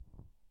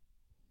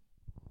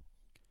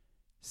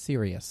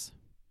Serious.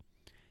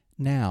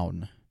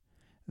 Noun.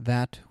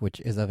 That which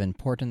is of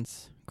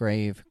importance,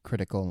 grave,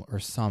 critical, or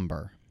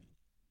somber.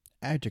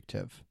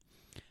 Adjective.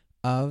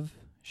 Of,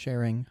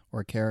 sharing,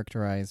 or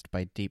characterized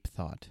by deep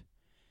thought.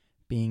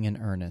 Being in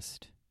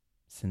earnest.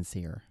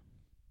 Sincere.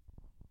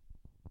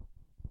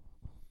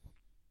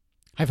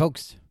 Hi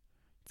folks,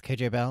 it's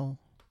KJ Bell.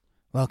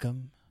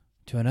 Welcome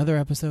to another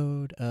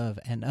episode of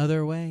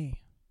Another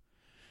Way.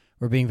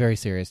 We're being very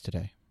serious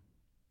today,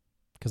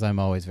 because I'm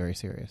always very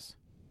serious.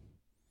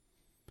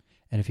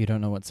 And if you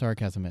don't know what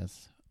sarcasm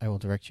is, I will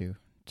direct you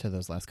to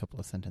those last couple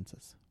of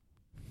sentences.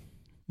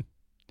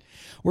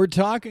 We're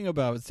talking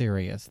about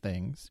serious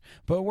things,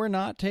 but we're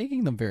not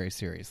taking them very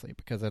seriously,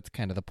 because that's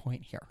kind of the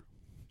point here.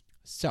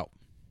 So,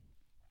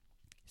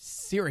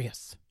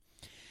 serious.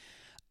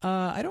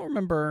 I don't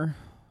remember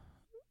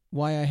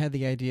why I had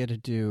the idea to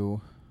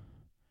do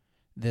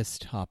this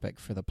topic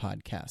for the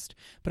podcast,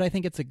 but I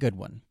think it's a good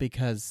one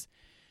because,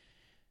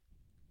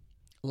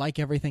 like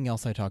everything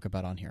else I talk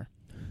about on here,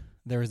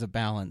 there is a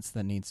balance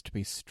that needs to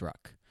be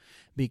struck,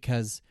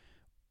 because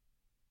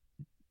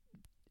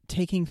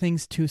taking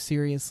things too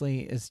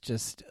seriously is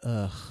just,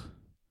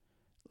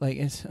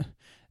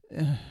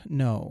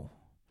 no.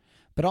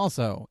 But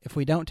also, if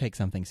we don't take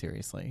something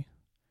seriously,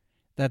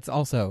 that's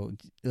also,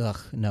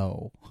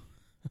 no.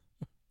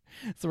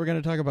 So we're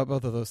going to talk about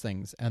both of those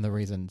things and the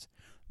reasons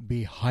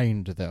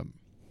behind them.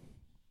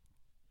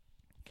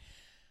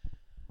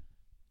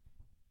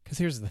 Because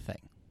here's the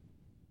thing.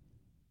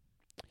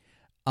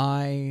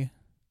 I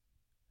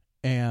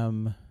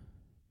am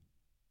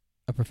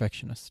a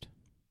perfectionist.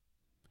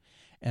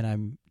 And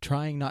I'm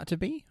trying not to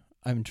be.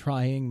 I'm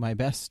trying my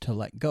best to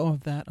let go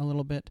of that a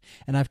little bit.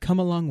 And I've come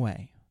a long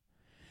way.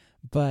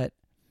 But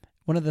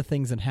one of the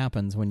things that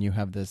happens when you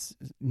have this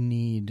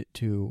need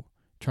to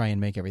try and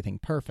make everything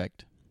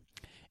perfect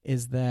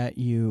is that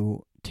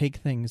you take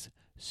things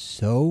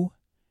so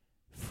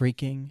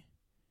freaking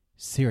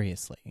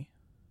seriously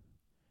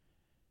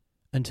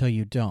until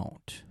you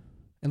don't.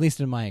 At least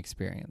in my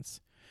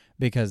experience.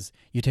 Because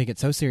you take it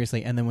so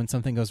seriously, and then when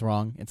something goes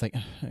wrong, it's like,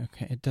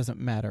 okay, it doesn't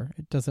matter.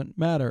 It doesn't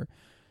matter.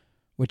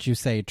 Which you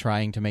say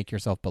trying to make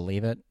yourself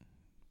believe it,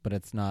 but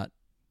it's not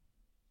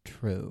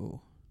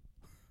true.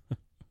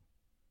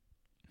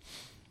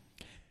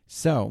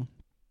 So,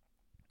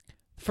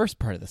 the first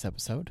part of this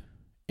episode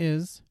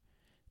is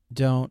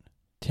don't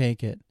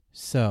take it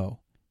so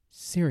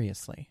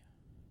seriously.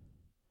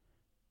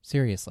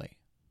 Seriously.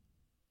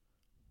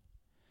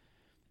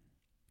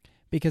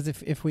 Because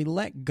if we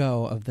let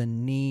go of the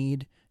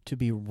need to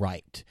be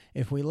right,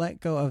 if we let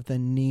go of the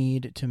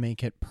need to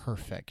make it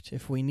perfect,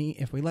 if we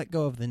let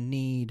go of the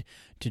need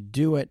to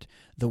do it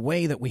the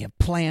way that we have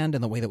planned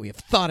and the way that we have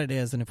thought it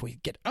is, and if we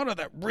get out of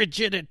that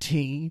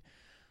rigidity,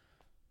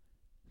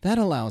 that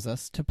allows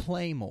us to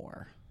play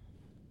more,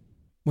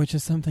 which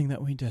is something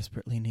that we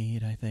desperately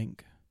need, I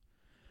think.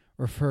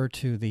 Refer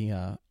to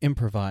the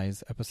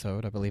improvise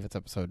episode. I believe it's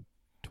episode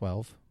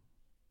 12.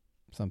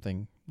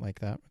 Something like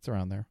that. It's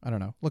around there. I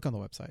don't know. Look on the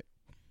website.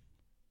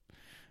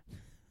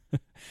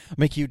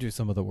 Make you do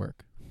some of the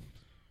work.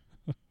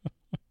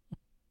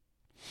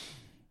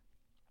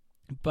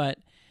 But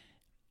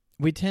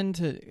we tend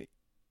to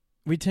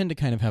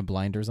kind of have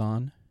blinders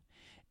on.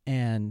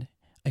 And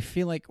I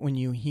feel like when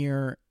you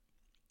hear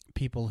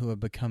people who have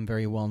become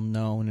very well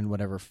known in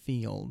whatever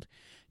field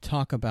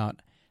talk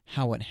about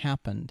how it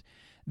happened,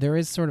 there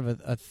is sort of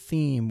a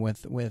theme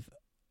with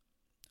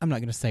I'm not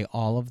going to say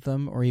all of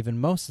them or even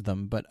most of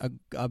them, but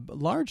a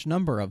large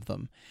number of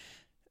them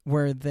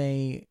where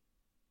they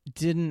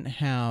didn't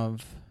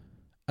have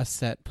a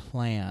set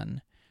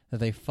plan that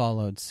they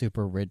followed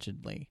super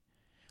rigidly.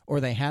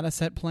 Or they had a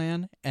set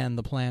plan and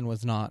the plan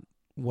was not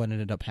what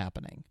ended up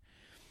happening.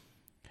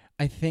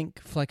 I think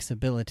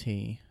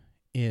flexibility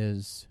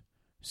is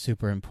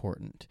super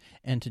important.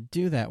 And to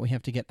do that, we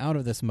have to get out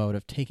of this mode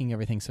of taking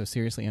everything so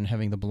seriously and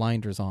having the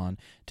blinders on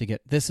to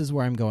get, this is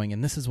where I'm going,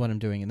 and this is what I'm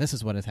doing, and this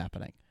is what is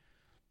happening.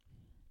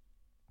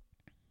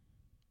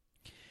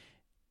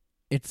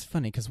 It's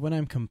funny, because when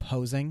I'm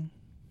composing,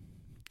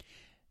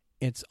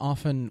 it's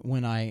often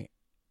when I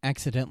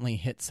accidentally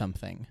hit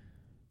something,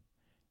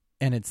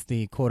 and it's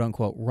the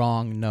quote-unquote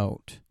wrong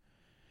note,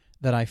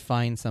 that I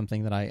find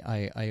something that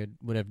I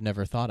would have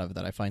never thought of,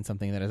 that I find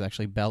something that is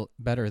actually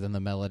better than the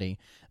melody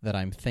that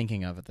I'm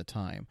thinking of at the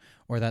time.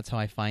 Or that's how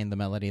I find the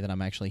melody that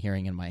I'm actually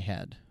hearing in my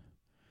head.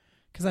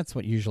 Because that's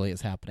what usually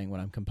is happening when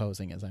I'm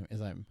composing, is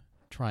I'm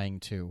trying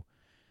to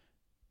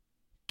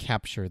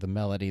capture the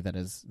melody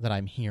that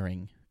I'm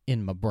hearing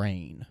in my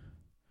brain.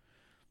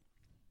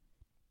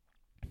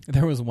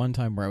 There was one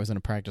time where I was in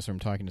a practice room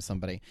talking to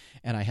somebody,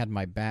 and I had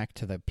my back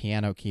to the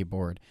piano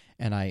keyboard,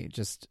 and I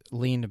just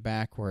leaned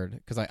backward,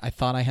 because I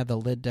thought I had the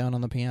lid down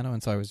on the piano,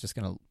 and so I was just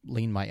going to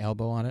lean my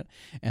elbow on it,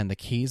 and the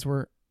keys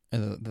were,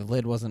 the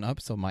lid wasn't up,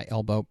 so my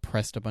elbow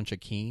pressed a bunch of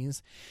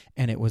keys,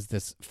 and it was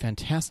this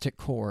fantastic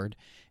chord,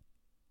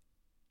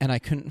 and I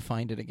couldn't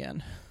find it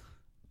again.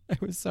 I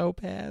was so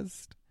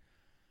pissed.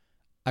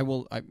 That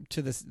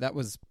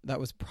was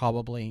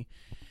probably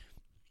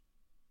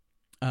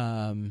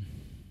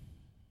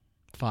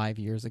 5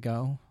 years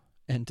ago.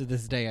 And to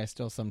this day, I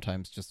still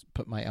sometimes just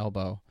put my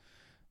elbow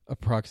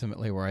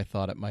approximately where I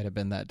thought it might have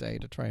been that day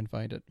to try and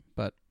find it.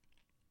 But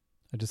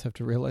I just have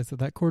to realize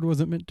that chord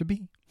wasn't meant to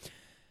be.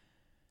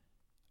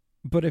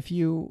 But if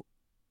you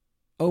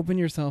open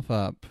yourself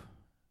up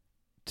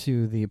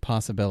to the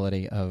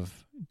possibility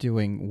of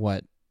doing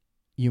what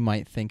you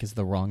might think is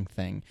the wrong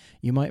thing,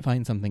 you might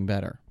find something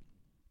better.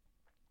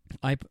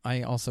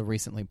 I also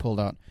recently pulled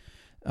out.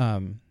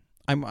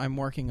 I'm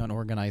working on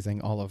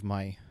organizing all of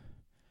my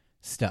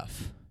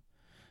stuff,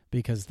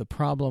 because the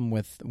problem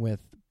with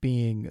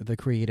being the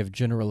creative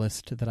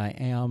generalist that I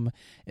am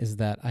is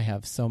that I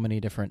have so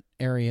many different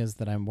areas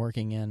that I'm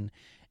working in,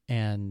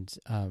 and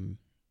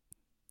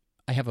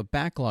I have a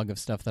backlog of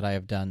stuff that I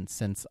have done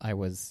since I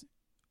was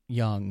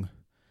young.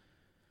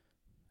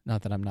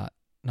 Not that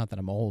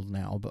I'm old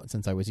now, but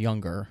since I was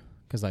younger,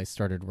 because I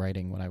started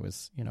writing when I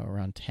was,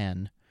 around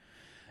 10.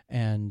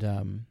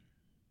 And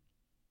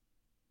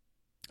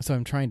so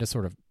I'm trying to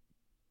sort of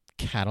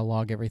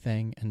catalog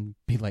everything and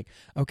be like,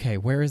 okay,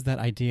 where is that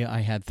idea I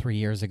had 3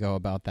 years ago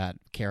about that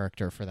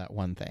character for that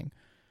one thing?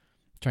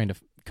 Trying to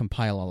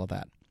compile all of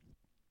that.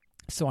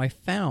 So I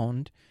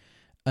found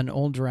an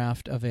old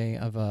draft of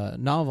a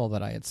novel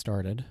that I had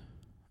started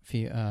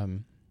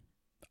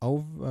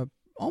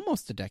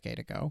almost a decade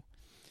ago.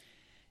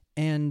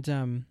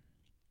 And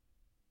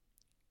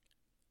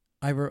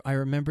I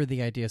remember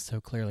the idea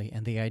so clearly,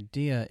 and the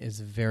idea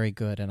is very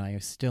good, and I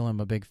still am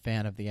a big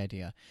fan of the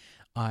idea.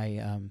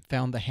 I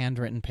found the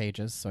handwritten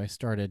pages, so I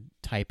started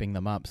typing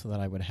them up so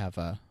that I would have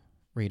a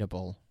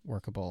readable,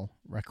 workable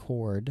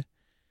record.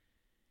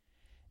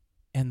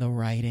 And the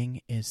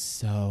writing is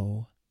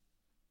so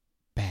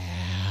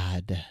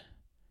bad.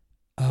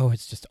 Oh,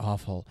 it's just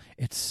awful.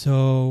 It's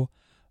so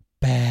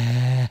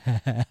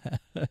bad.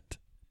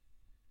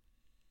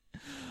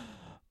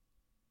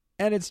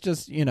 And it's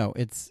just,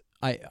 it's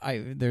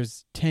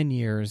there's 10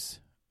 years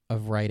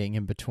of writing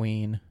in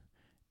between,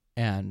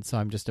 and so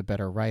I'm just a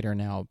better writer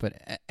now,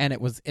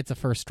 it's a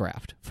first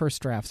draft.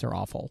 First drafts are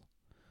awful.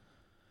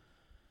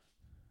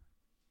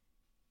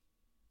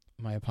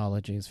 My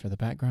apologies for the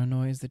background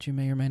noise that you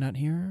may or may not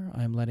hear.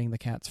 I'm letting the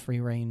cats free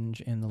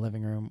range in the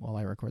living room while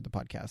I record the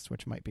podcast,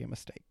 which might be a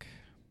mistake.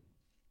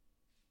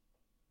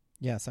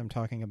 Yes, I'm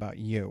talking about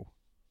you.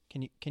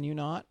 Can you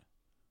not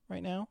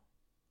right now?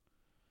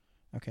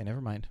 Okay,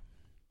 never mind.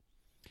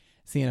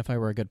 See, and if I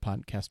were a good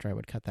podcaster, I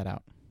would cut that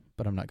out,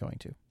 but I'm not going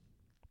to.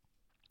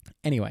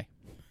 Anyway,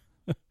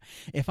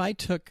 if I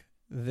took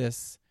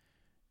this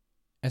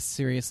as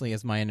seriously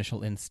as my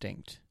initial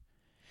instinct,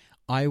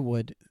 I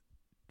would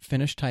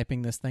finish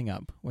typing this thing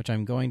up, which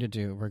I'm going to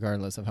do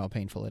regardless of how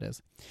painful it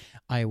is.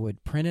 I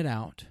would print it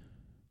out,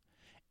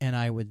 and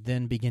I would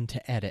then begin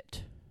to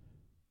edit,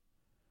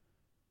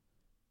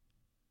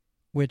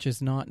 which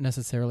is not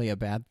necessarily a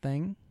bad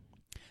thing,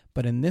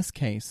 but in this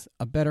case,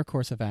 a better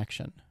course of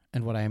action,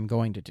 and what I am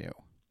going to do,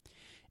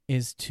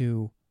 is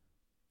to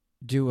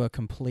do a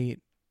complete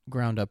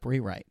ground-up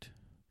rewrite.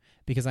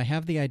 Because I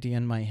have the idea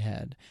in my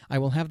head. I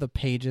will have the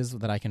pages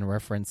that I can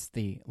reference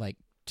the,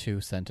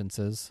 2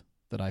 sentences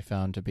that I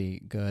found to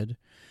be good.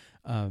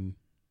 But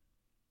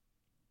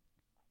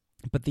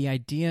the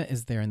idea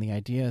is there, and the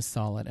idea is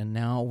solid. And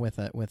now with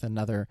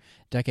another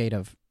decade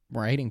of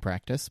writing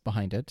practice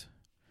behind it,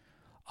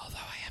 although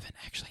I haven't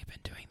actually been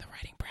doing the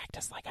writing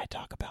practice like I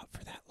talk about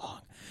for that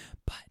long,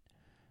 but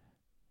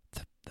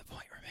the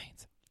point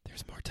remains,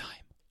 there's more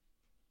time.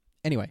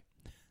 Anyway,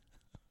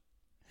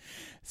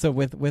 so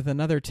with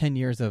another 10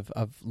 years of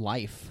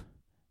life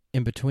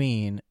in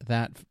between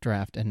that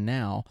draft and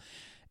now,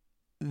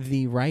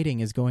 the writing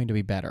is going to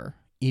be better,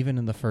 even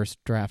in the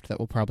first draft that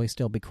will probably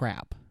still be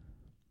crap.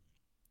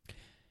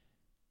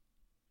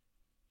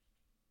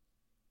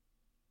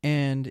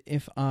 And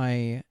if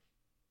I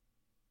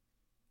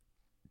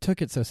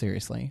took it so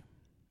seriously,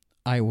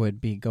 I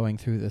would be going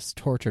through this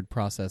tortured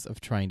process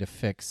of trying to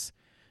fix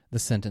the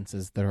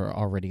sentences that are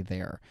already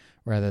there,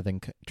 rather than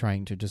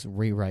trying to just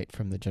rewrite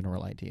from the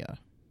general idea.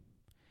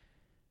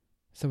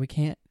 So we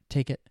can't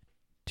take it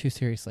too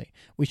seriously.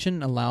 We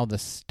shouldn't allow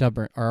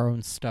our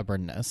own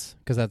stubbornness,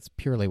 because that's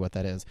purely what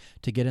that is,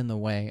 to get in the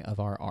way of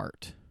our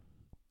art.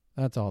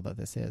 That's all that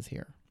this is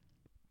here.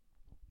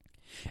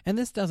 And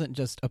this doesn't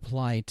just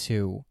apply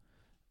to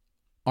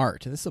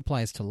art. This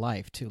applies to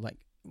life too.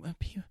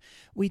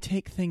 We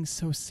take things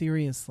so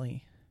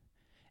seriously.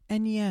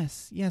 And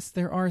yes,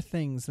 there are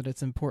things that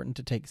it's important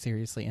to take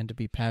seriously and to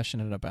be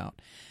passionate about.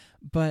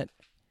 But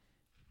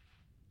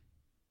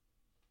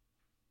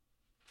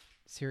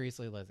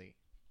seriously, Lizzie.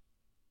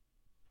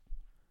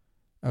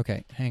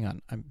 Okay, hang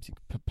on. I'm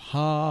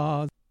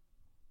pause.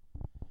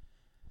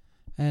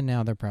 And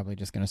now they're probably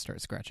just going to start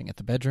scratching at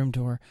the bedroom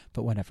door,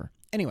 but whatever.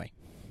 Anyway,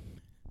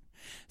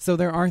 so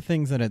there are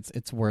things that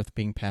it's worth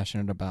being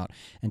passionate about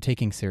and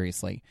taking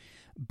seriously.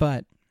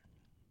 But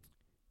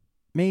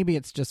maybe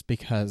it's just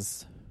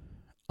because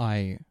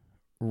I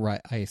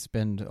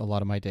spend a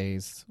lot of my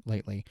days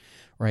lately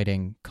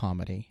writing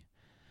comedy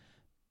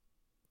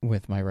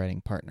with my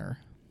writing partner.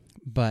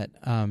 But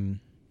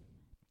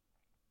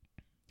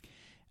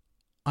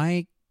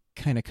I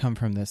kind of come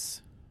from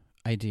this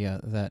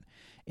idea that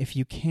if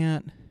you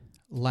can't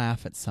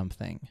laugh at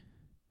something,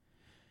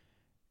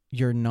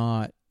 you're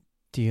not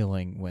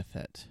dealing with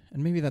it.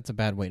 And maybe that's a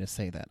bad way to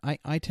say that.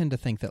 I tend to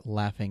think that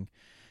laughing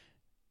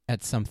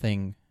at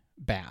something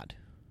bad,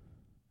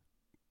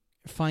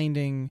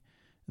 finding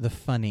the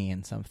funny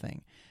in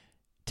something,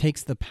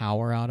 takes the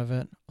power out of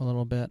it a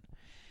little bit.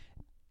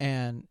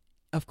 And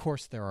of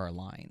course there are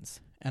lines.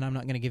 And I'm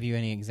not going to give you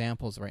any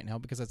examples right now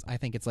because I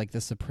think it's like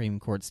the Supreme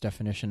Court's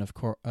definition of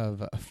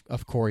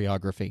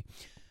choreography.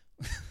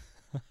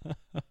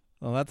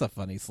 Well, that's a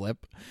funny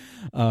slip.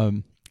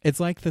 It's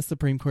like the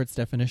Supreme Court's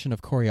definition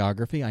of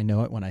choreography. I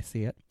know it when I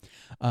see it.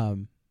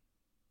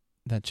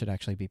 That should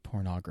actually be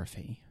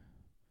pornography.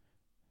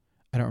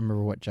 I don't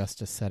remember what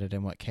justice said it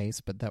in what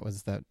case, but that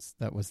was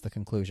the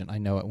conclusion. I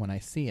know it when I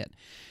see it.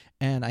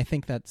 And I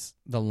think that's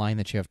the line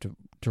that you have to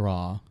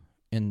draw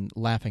in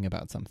laughing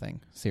about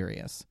something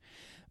serious.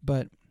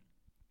 But,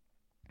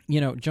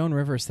 Joan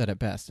Rivers said it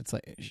best. It's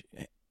like,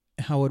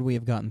 how would we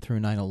have gotten through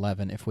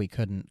 9/11 if we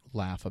couldn't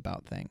laugh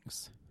about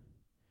things?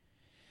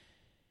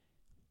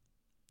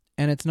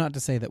 And it's not to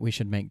say that we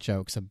should make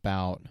jokes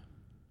about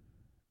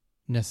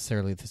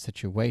necessarily the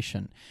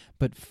situation,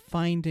 but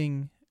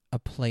finding a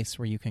place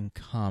where you can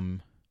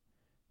come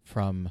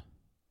from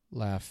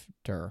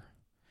laughter.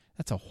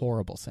 That's a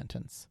horrible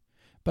sentence.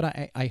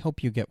 But I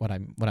hope you get what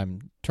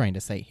I'm trying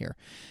to say here.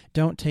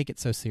 Don't take it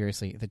so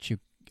seriously that you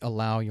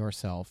allow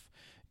yourself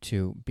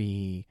to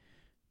be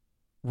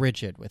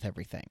rigid with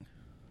everything.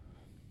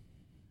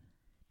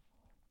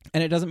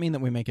 And it doesn't mean that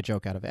we make a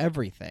joke out of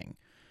everything.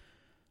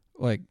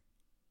 Like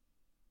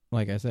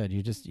I said,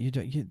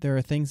 there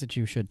are things that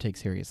you should take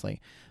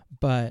seriously,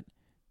 but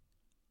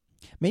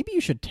maybe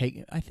you should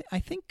take. I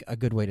think a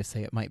good way to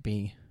say it might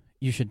be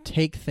you should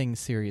take things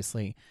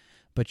seriously,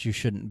 but you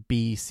shouldn't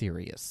be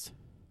serious.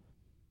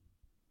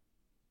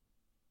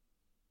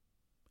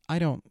 I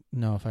don't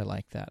know if I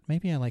like that.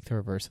 Maybe I like the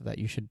reverse of that.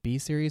 You should be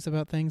serious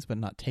about things, but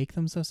not take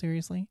them so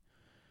seriously.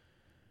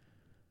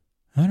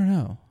 I don't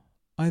know.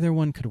 Either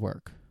one could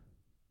work.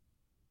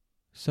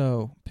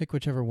 So pick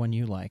whichever one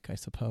you like, I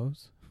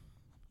suppose.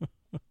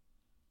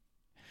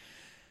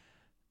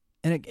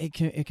 And it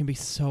can be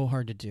so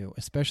hard to do,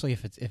 especially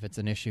if it's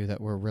an issue that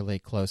we're really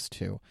close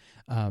to.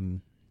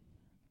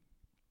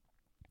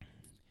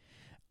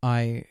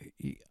 I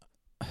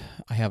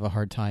have a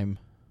hard time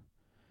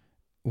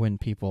when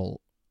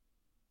people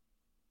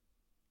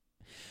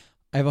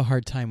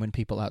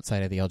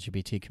outside of the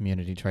LGBT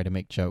community try to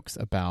make jokes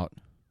about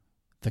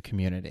the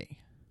community,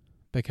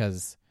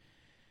 because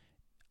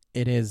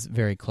it is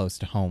very close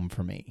to home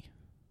for me.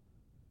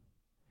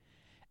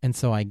 And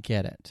so I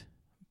get it.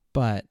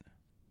 But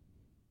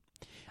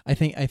I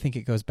think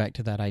it goes back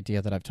to that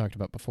idea that I've talked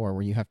about before,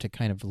 where you have to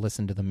kind of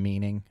listen to the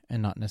meaning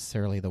and not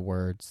necessarily the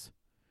words.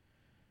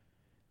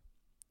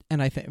 And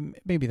I think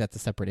maybe that's a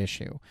separate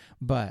issue,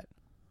 but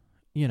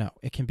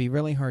it can be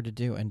really hard to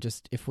do. And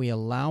just if we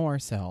allow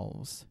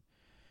ourselves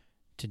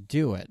to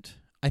do it,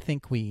 I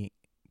think we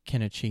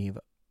can achieve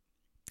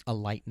a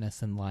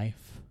lightness in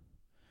life.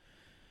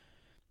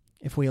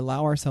 If we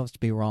allow ourselves to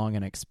be wrong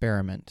and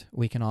experiment,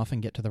 we can often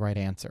get to the right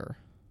answer.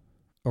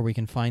 Or we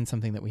can find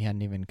something that we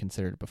hadn't even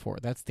considered before.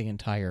 That's the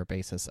entire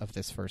basis of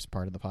this first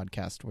part of the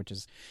podcast, which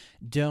is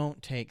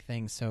don't take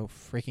things so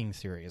freaking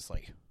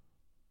seriously.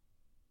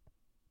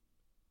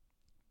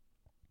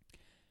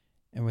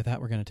 And with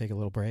that, we're going to take a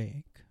little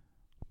break.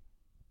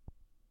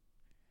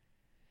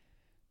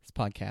 This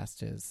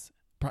podcast is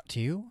brought to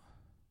you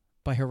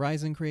by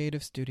Horizon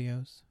Creative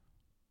Studios.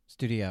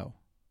 Studio.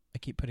 I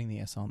keep putting the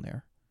S on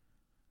there.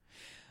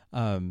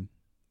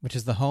 Which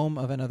is the home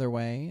of Another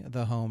Way,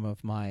 the home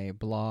of my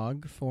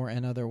blog for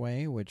Another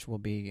Way, which will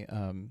be,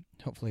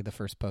 hopefully the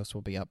first post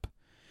will be up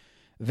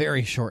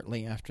very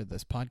shortly after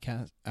this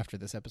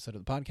episode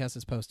of the podcast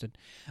is posted.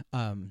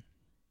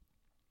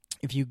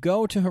 If you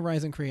go to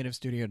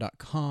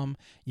horizoncreativestudio.com,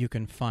 you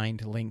can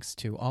find links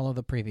to all of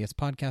the previous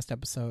podcast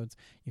episodes.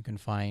 You can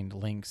find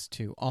links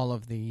to all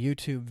of the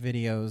YouTube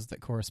videos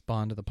that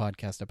correspond to the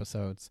podcast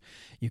episodes.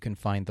 You can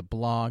find the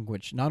blog,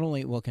 which not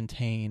only will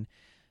contain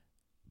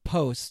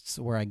posts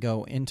where I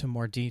go into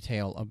more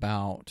detail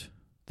about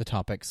the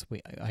topics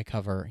I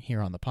cover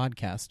here on the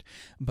podcast,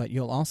 but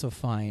you'll also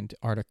find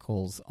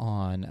articles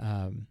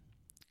on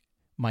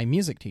my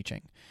music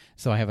teaching.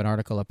 So I have an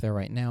article up there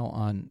right now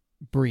on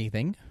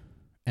breathing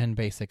and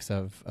basics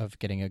of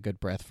getting a good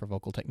breath for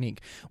vocal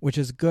technique, which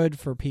is good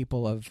for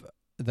people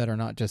that are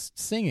not just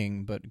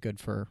singing, but good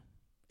for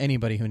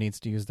anybody who needs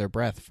to use their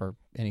breath for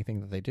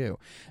anything that they do.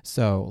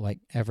 So like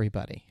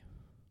everybody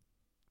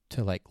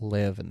to like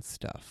live and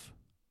stuff.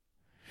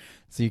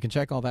 So you can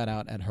check all that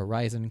out at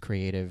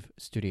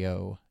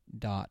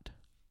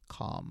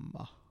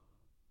horizoncreativestudio.com.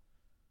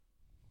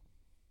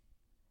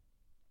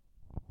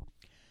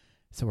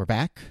 So we're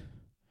back.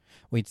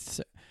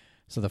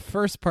 So the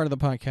first part of the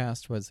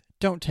podcast was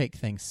don't take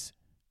things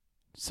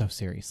so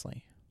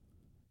seriously.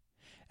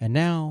 And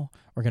now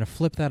we're going to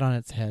flip that on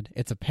its head.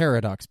 It's a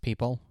paradox,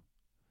 people.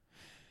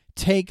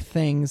 Take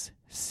things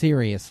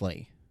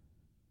seriously.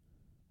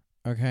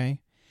 Okay?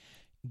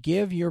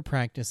 Give your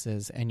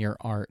practices and your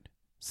art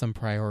some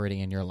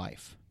priority in your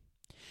life.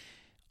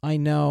 I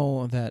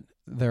know that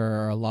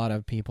there are a lot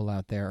of people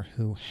out there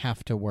who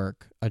have to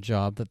work a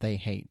job that they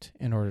hate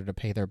in order to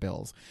pay their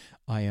bills.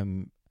 I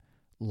am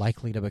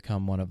likely to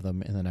become one of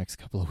them in the next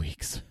couple of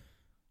weeks.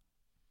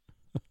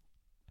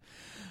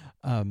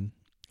 In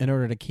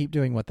order to keep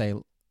doing what they...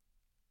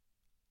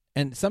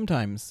 And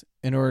sometimes,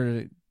 in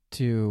order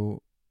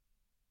to...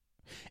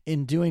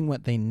 In doing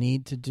what they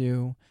need to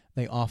do,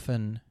 they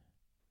often...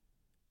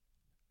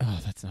 Oh,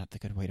 that's not the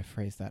good way to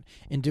phrase that.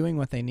 In doing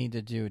what they need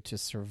to do to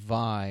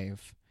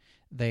survive,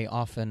 they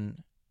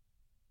often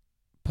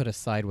put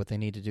aside what they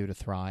need to do to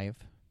thrive.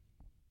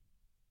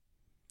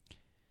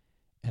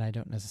 And I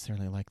don't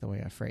necessarily like the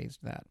way I phrased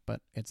that,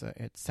 but it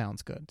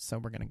sounds good, so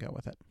we're going to go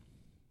with it.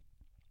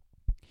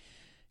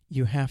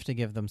 You have to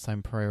give them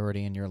some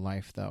priority in your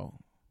life, though.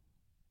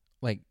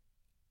 Like,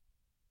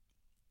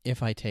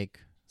 if I take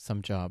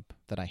some job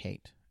that I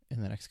hate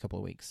in the next couple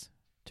of weeks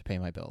to pay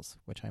my bills,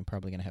 which I'm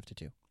probably going to have to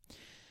do,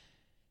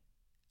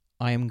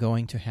 I am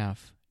going to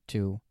have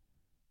to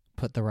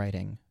put the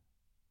writing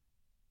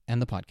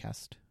and the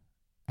podcast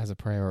as a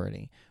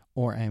priority,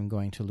 or I am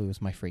going to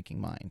lose my freaking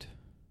mind.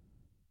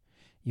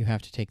 You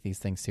have to take these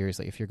things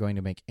seriously if you're going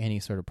to make any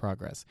sort of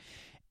progress.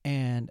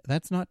 And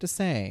that's not to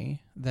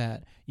say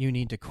that you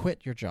need to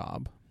quit your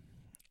job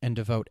and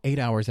devote 8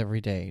 hours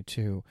every day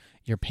to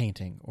your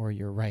painting or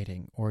your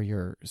writing or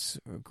your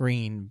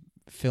screen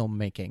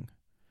filmmaking.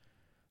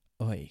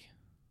 Oy.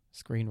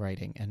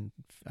 Screenwriting. And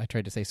I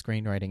tried to say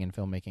screenwriting and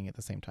filmmaking at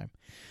the same time.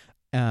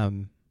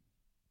 And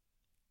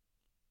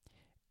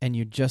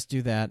you just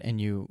do that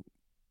and you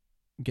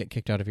get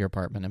kicked out of your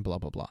apartment and blah,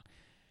 blah, blah.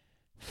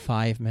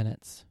 5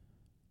 minutes.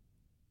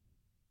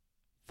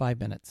 5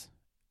 minutes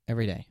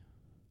every day.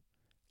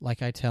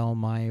 Like I tell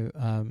my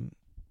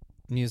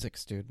music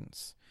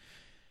students,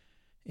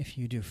 if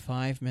you do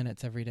 5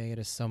 minutes every day, it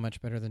is so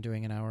much better than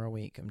doing an hour a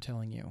week, I'm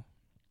telling you.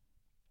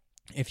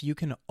 If you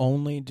can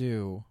only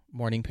do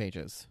morning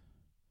pages,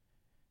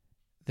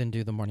 then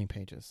do the morning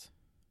pages.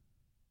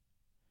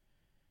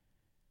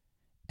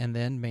 And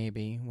then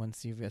maybe,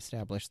 once you've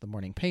established the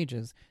morning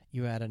pages,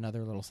 you add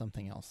another little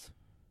something else.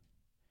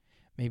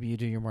 Maybe you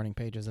do your morning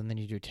pages and then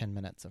you do 10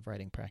 minutes of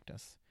writing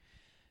practice.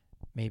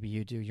 Maybe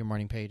you do your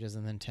morning pages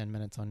and then 10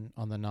 minutes on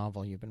the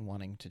novel you've been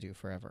wanting to do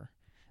forever.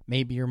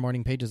 Maybe your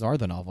morning pages are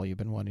the novel you've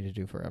been wanting to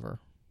do forever.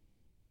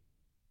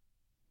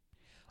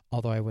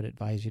 Although I would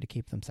advise you to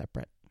keep them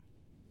separate.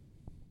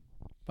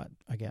 But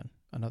again,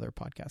 another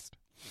podcast.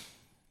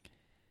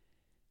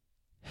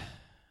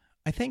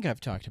 I think I've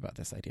talked about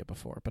this idea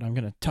before, but I'm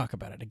going to talk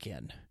about it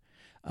again.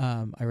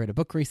 I read a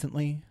book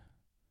recently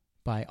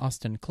by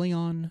Austin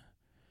Kleon,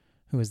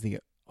 who is the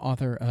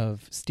author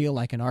of Steal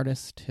Like an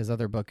Artist. His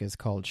other book is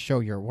called Show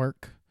Your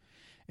Work,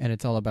 and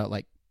it's all about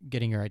like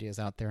getting your ideas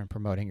out there and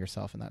promoting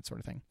yourself and that sort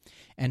of thing.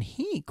 And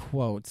he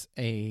quotes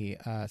a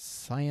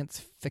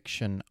science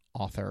fiction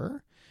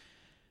author,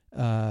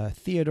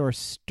 Theodore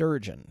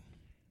Sturgeon.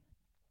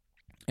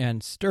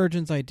 And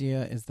Sturgeon's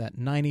idea is that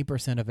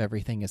 90% of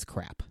everything is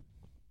crap.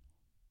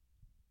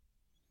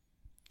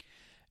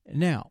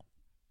 Now,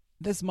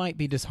 this might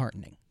be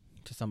disheartening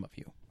to some of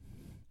you.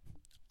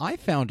 I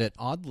found it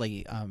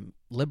oddly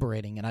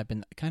liberating, and I've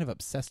been kind of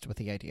obsessed with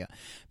the idea,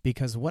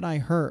 because what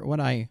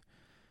I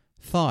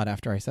thought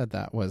after I said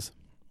that was,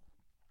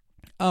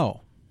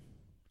 oh,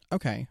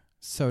 okay,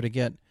 so to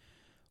get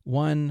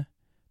one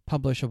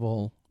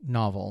publishable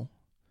novel,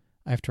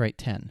 I have to write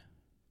 10.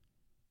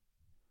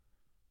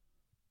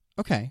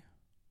 Okay,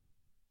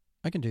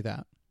 I can do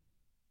that.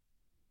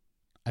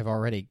 I've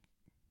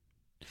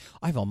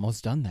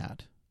almost done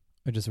that.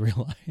 I just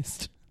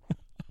realized.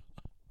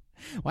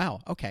 Wow,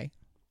 okay.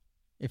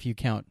 If you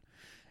count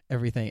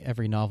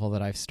every novel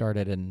that I've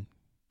started and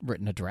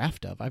written a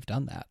draft of, I've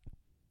done that.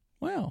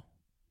 Wow.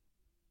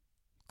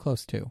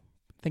 Close to.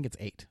 I think it's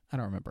 8. I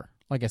don't remember.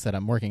 Like I said,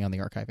 I'm working on the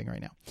archiving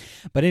right now.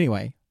 But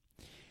anyway,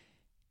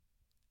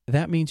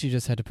 that means you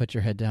just had to put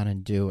your head down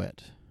and do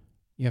it.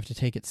 You have to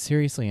take it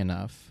seriously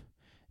enough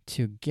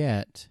to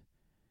get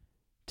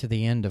to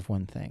the end of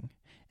one thing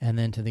and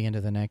then to the end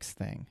of the next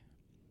thing.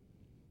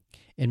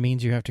 It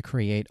means you have to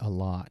create a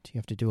lot. You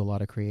have to do a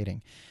lot of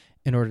creating.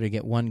 In order to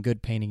get one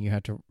good painting, you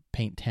have to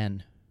paint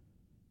 10.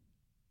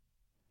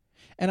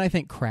 And I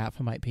think crap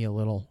might be a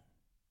little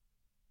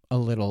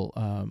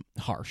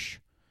harsh.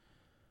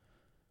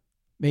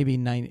 Maybe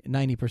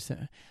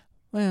 90%.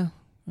 Well,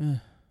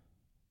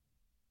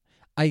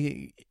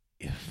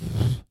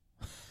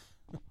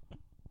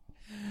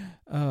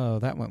 oh,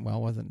 that went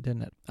well,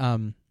 didn't it?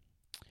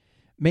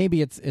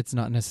 Maybe it's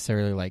not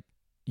necessarily like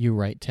you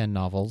write 10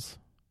 novels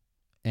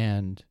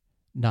and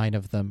 9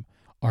 of them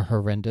are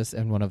horrendous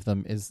and one of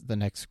them is the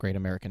next great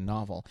American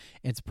novel.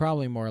 It's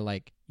probably more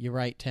like you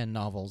write 10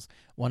 novels,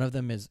 one of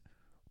them is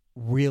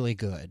really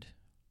good.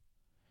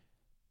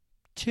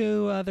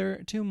 2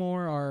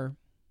 more are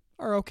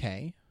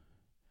okay.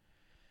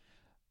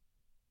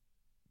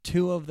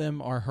 2 of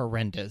them are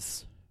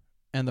horrendous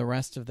and the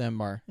rest of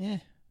them are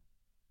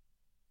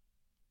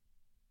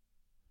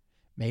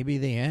Maybe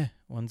the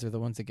ones are the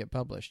ones that get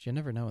published. You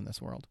never know in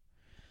this world.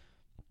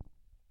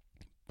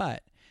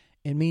 But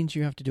it means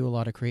you have to do a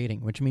lot of creating,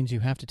 which means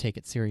you have to take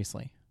it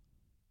seriously.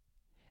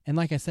 And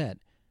like I said,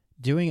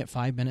 doing it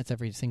 5 minutes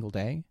every single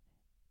day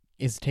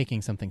is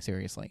taking something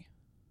seriously.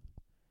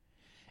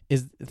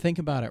 Think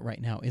about it right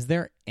now. Is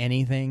there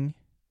anything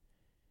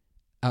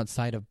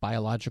outside of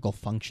biological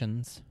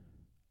functions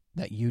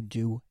that you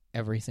do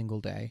every single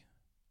day?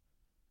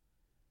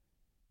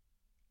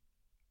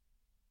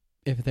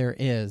 If there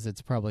is,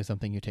 it's probably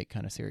something you take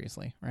kind of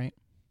seriously, right?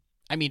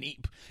 I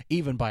mean,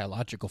 even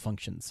biological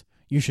functions.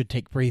 You should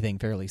take breathing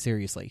fairly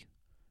seriously.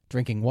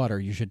 Drinking water,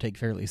 you should take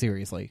fairly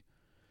seriously.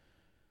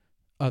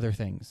 Other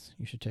things,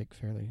 you should take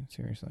fairly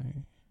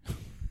seriously.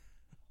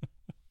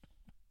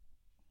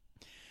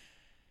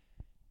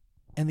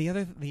 And the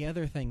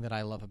other thing that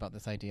I love about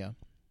this idea,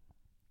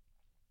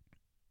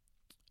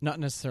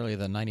 not necessarily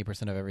the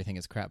 90% of everything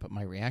is crap, but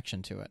my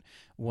reaction to it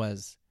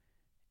was,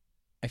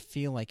 I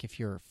feel like if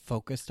you're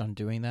focused on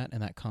doing that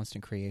and that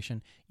constant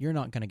creation, you're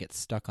not going to get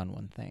stuck on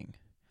one thing.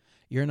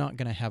 You're not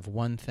going to have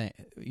one thing,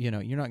 you're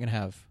not going to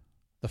have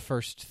the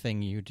first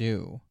thing you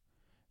do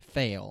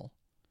fail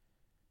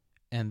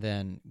and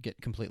then get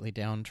completely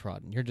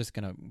downtrodden. You're just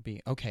going to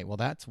be, okay, well,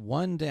 that's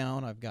one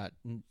down. I've got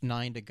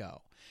 9 to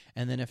go.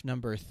 And then if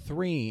number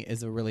 3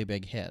 is a really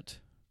big hit,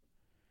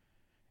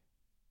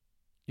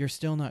 you're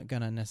still not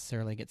going to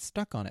necessarily get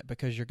stuck on it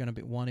because you're going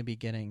to want to be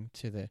getting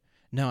to the,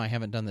 no, I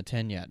haven't done the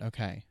 10 yet.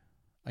 Okay,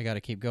 I got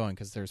to keep going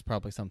because there's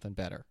probably something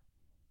better.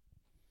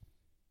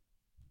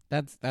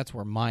 That's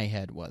where my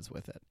head was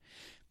with it.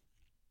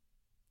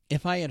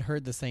 If I had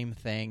heard the same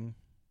thing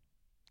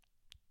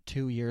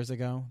 2 years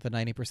ago, the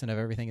 90% of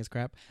everything is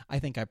crap, I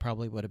think I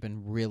probably would have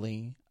been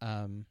really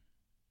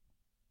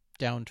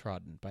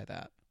downtrodden by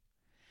that.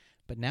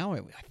 But now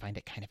I find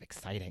it kind of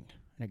exciting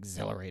and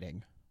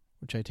exhilarating,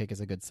 which I take as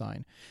a good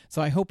sign.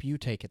 So I hope you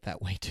take it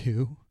that way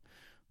too.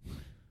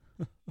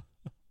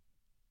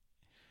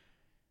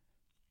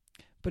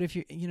 But if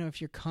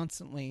you're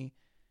constantly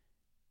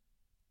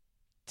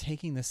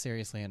taking this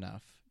seriously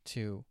enough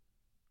to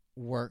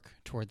work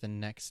toward the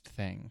next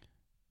thing,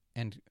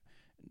 and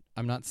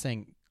I'm not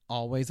saying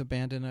always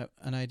abandon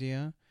an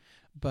idea,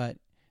 but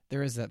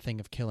there is that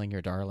thing of killing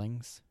your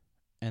darlings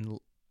and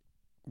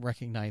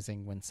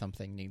recognizing when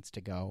something needs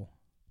to go.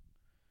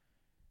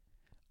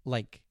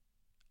 Like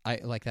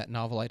that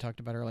novel I talked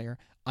about earlier.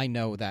 I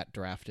know that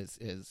draft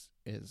is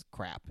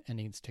crap and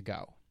needs to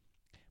go.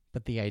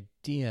 But the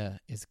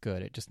idea is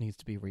good. It just needs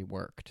to be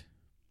reworked.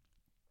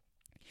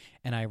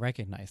 And I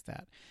recognize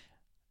that.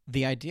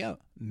 The idea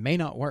may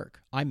not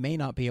work. I may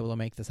not be able to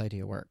make this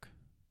idea work.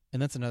 And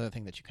that's another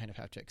thing that you kind of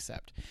have to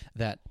accept,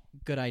 that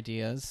good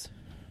ideas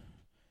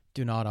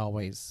do not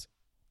always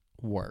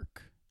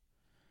work.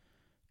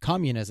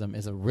 Communism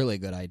is a really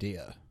good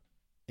idea.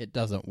 It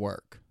doesn't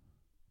work.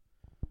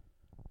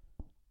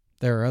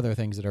 There are other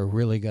things that are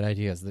really good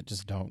ideas that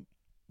just don't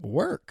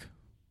work.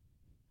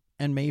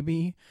 And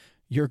maybe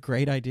your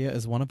great idea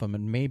is one of them,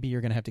 and maybe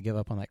you're going to have to give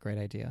up on that great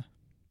idea.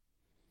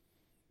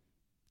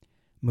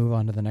 Move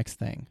on to the next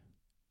thing.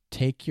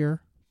 Take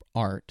your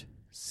art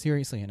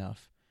seriously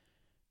enough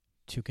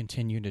to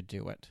continue to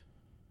do it.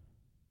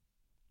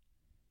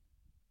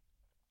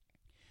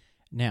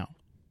 Now,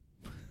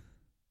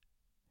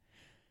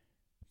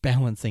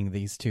 balancing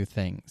these two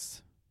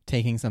things,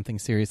 taking something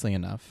seriously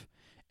enough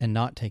and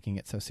not taking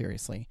it so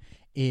seriously,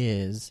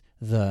 is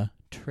the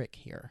trick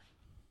here.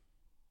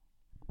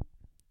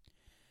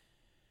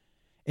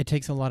 It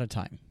takes a lot of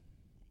time.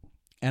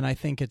 And I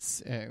think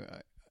it's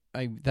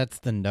that's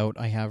the note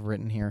I have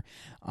written here.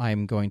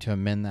 I'm going to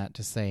amend that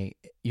to say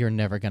you're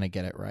never going to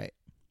get it right.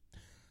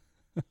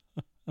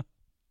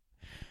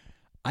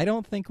 I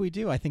don't think we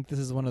do. I think this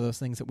is one of those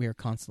things that we are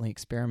constantly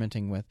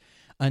experimenting with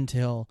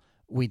until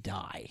we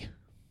die.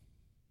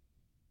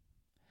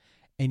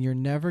 And you're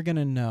never going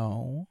to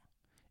know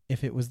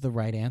if it was the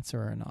right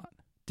answer or not.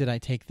 Did I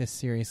take this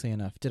seriously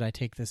enough? Did I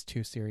take this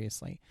too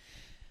seriously?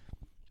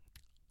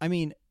 I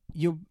mean,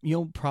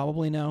 you'll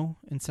probably know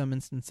in some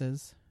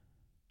instances,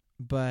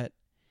 but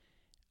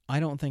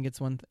I don't think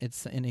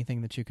it's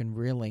anything that you can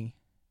really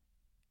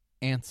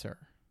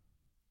answer.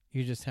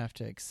 You just have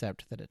to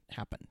accept that it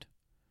happened.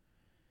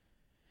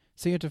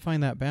 So you have to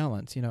find that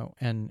balance,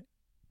 and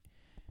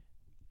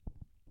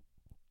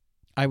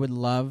I would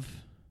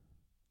love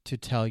to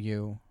tell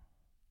you,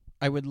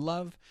 I would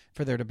love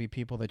for there to be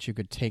people that you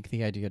could take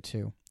the idea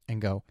to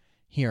and go,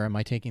 here, am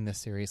I taking this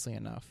seriously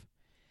enough?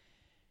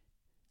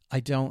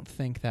 I don't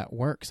think that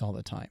works all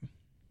the time,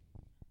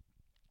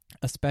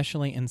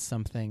 especially in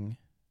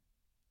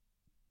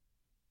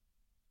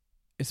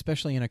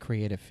a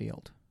creative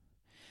field,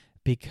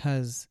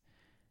 because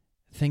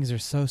things are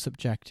so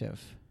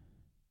subjective.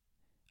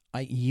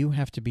 You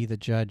have to be the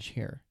judge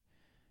here.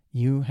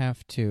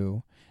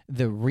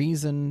 The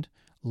reasoned,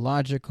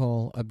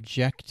 logical,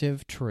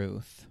 objective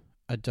truth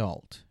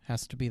adult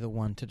has to be the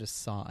one to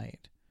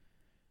decide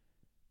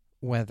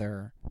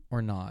whether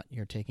or not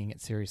you're taking it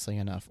seriously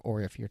enough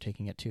or if you're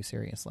taking it too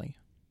seriously.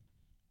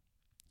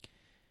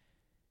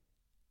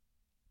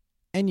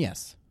 And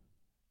yes,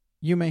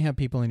 you may have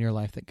people in your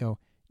life that go,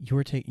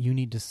 you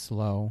need to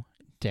slow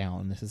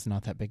down. This is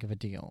not that big of a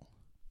deal.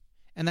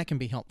 And that can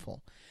be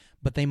helpful,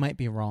 but they might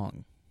be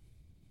wrong.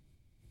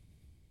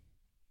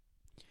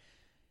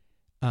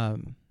 There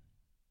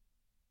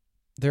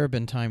have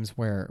been times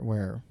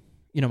where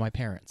my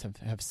parents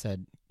have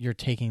said, you're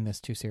taking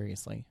this too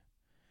seriously.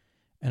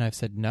 And I've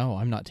said, no,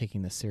 I'm not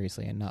taking this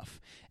seriously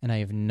enough. And I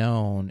have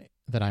known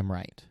that I'm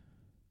right.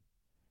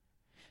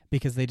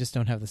 Because they just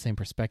don't have the same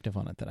perspective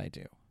on it that I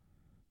do.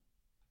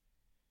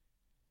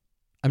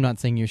 I'm not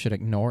saying you should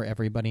ignore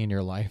everybody in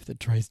your life that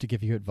tries to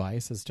give you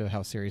advice as to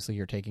how seriously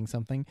you're taking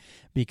something,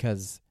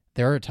 because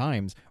there are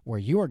times where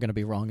you are going to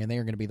be wrong and they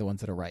are going to be the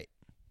ones that are right.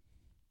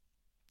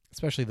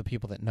 Especially the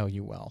people that know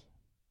you well.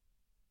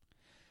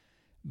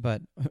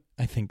 But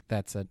I think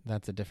that's a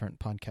different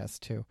podcast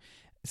too.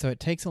 So it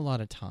takes a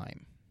lot of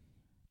time.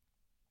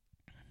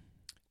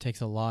 It takes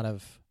a lot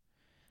of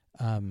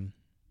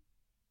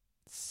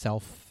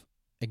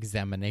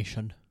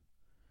self-examination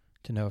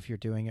to know if you're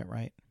doing it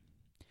right.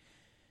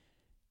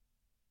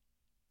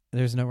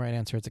 There's no right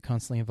answer. It's a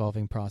constantly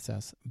evolving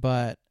process.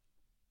 But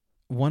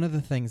one of the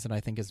things that I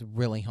think is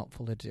really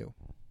helpful to do,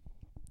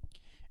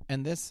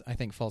 and this I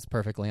think falls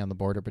perfectly on the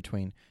border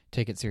between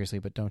take it seriously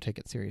but don't take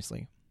it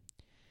seriously.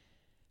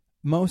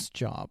 Most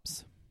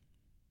jobs,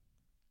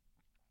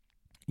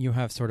 you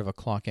have sort of a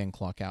clock in,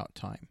 clock out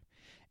time.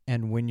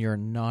 And when you're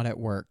not at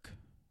work,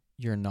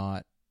 you're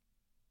not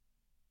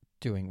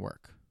doing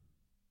work.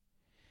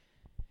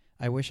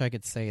 I wish I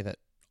could say that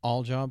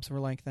all jobs were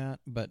like that,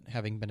 but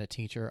having been a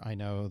teacher, I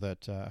know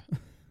that,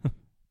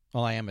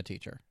 well, I am a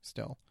teacher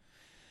still.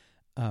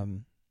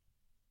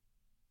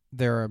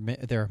 There are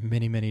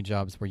many, many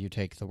jobs where you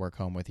take the work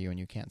home with you and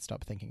you can't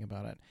stop thinking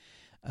about it.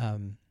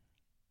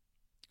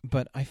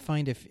 But I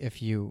find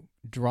if you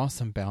draw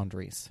some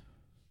boundaries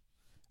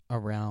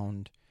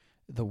around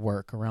the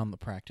work, around the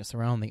practice,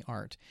 around the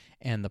art,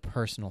 and the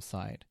personal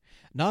side,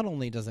 not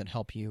only does it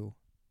help you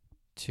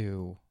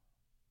to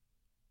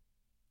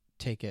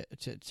take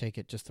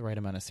it just the right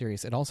amount of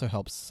serious, it also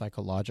helps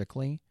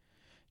psychologically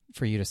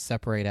for you to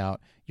separate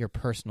out your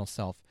personal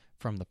self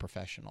from the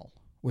professional,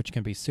 which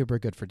can be super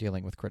good for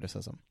dealing with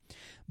criticism.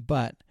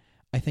 But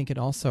I think it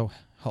also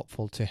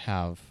helpful to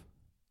have,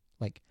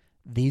 like,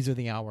 these are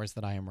the hours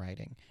that I am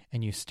writing,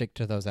 and you stick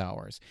to those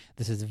hours.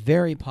 This is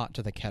very pot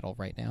to the kettle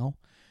right now,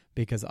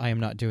 because I am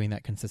not doing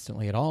that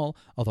consistently at all,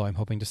 although I'm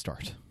hoping to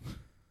start.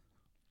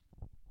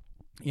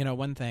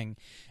 One thing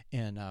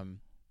in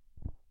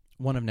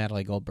one of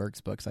Natalie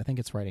Goldberg's books, I think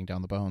it's Writing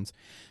Down the Bones,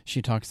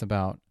 she talks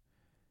about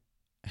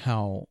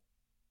how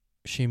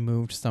she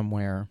moved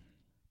somewhere.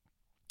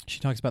 She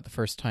talks about the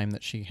first time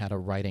that she had a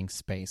writing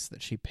space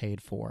that she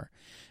paid for,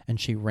 and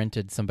she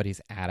rented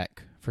somebody's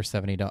attic for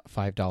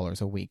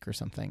 $75 a week or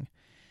something.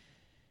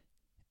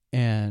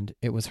 And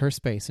it was her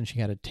space, and she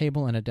had a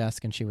table and a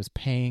desk, and she was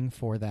paying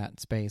for that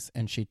space,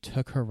 and she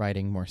took her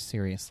writing more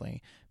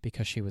seriously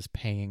because she was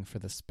paying for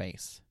the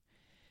space.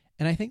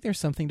 And I think there's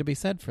something to be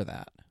said for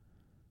that.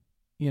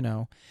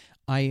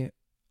 I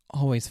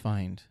always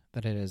find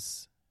that it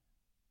is...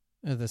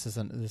 This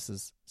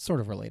is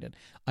sort of related.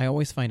 I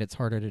always find it's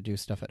harder to do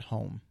stuff at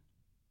home.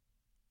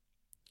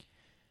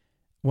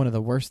 One of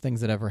the worst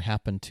things that ever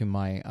happened to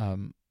my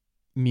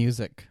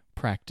music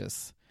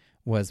practice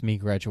was me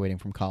graduating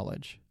from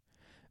college,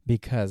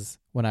 because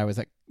when I was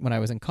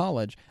in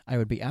college, I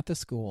would be at the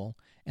school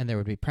and there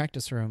would be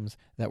practice rooms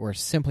that were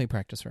simply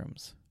practice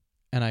rooms,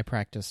 and I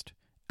practiced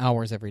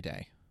hours every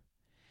day.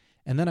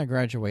 And then I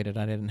graduated.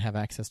 I didn't have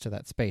access to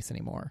that space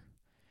anymore.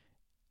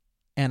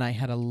 And I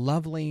had a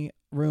lovely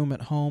room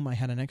at home. I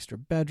had an extra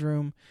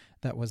bedroom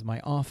that was my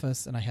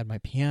office, and I had my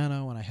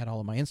piano, and I had all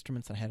of my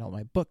instruments, and I had all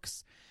my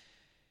books.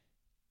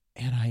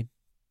 And I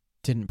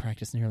didn't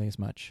practice nearly as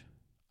much.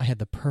 I had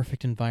the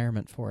perfect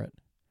environment for it.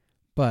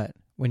 But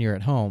when you're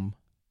at home,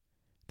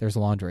 there's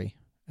laundry,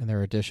 and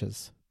there are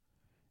dishes,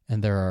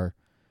 and there's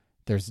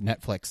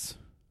Netflix,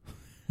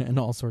 and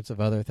all sorts of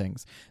other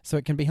things. So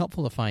it can be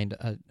helpful to find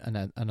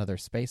another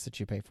space that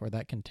you pay for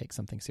that can take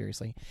something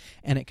seriously.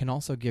 And it can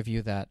also give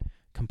you that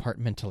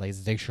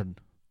compartmentalization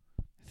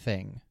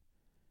thing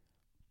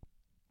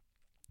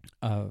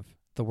of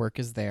the work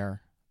is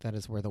there, that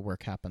is where the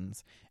work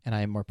happens, and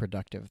I am more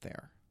productive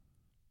there.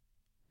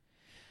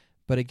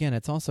 But again,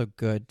 it's also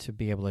good to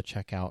be able to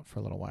check out for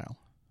a little while.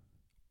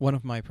 One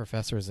of my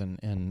professors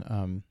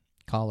in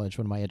college,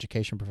 one of my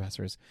education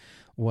professors,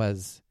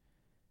 was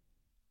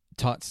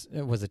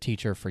a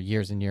teacher for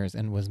years and years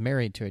and was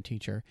married to a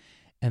teacher,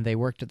 and they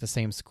worked at the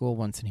same school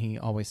once, and he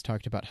always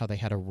talked about how they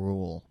had a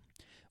rule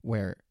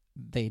where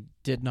they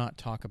did not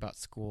talk about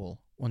school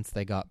once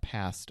they got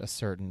past a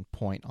certain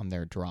point on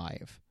their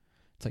drive.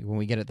 It's like when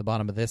we get at the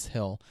bottom of this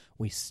hill,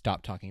 we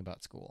stop talking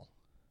about school.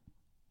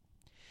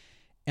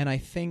 And I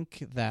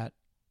think that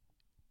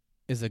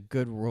is a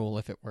good rule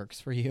if it works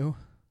for you.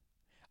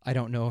 I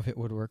don't know if it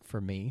would work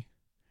for me,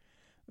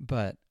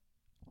 but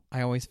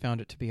I always found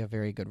it to be a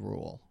very good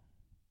rule.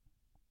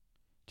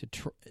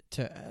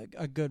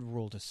 A good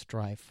rule to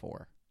strive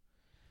for.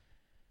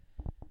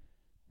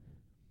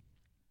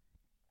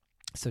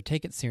 So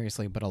take it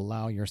seriously, but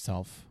allow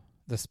yourself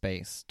the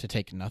space to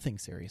take nothing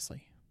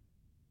seriously.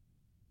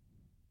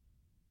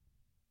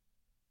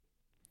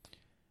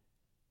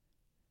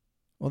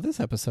 Well,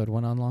 this episode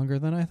went on longer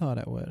than I thought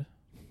it would.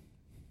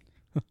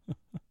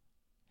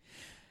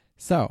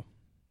 So,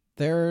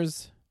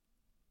 there's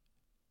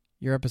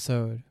your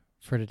episode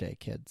for today,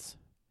 kids.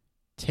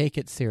 Take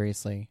it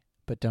seriously,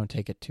 but don't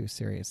take it too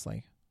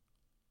seriously.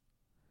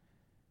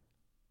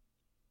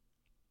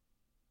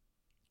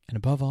 And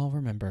above all,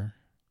 remember,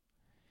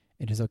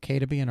 it is okay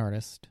to be an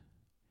artist.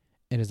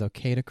 It is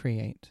okay to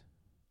create.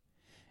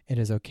 It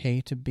is okay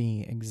to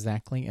be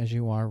exactly as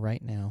you are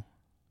right now.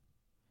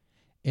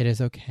 It is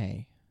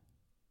okay.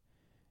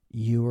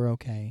 You are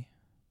okay.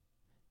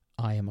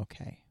 I am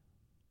okay.